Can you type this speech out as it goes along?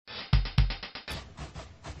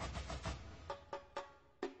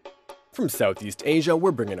From Southeast Asia,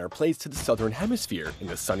 we're bringing our plates to the Southern Hemisphere in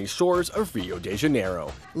the sunny shores of Rio de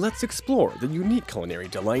Janeiro. Let's explore the unique culinary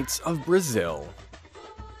delights of Brazil.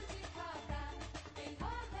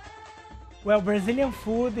 Well, Brazilian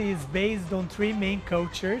food is based on three main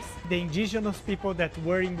cultures: the indigenous people that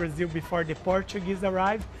were in Brazil before the Portuguese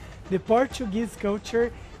arrived, the Portuguese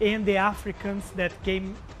culture, and the Africans that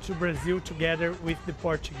came to Brazil together with the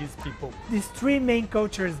Portuguese people. These three main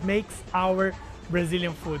cultures makes our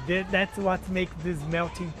Brazilian food. That's what makes this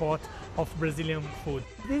melting pot of Brazilian food.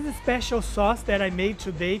 This special sauce that I made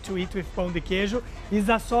today to eat with pão de queijo is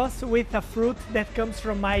a sauce with a fruit that comes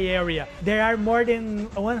from my area. There are more than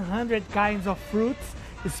 100 kinds of fruits,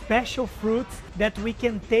 special fruits that we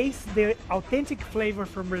can taste the authentic flavor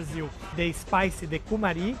from Brazil. The spicy, the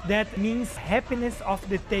cumari, that means happiness of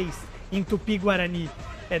the taste in Tupi-Guarani.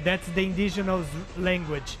 That's the indigenous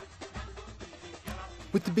language.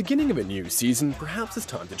 With the beginning of a new season, perhaps it's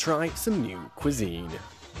time to try some new cuisine.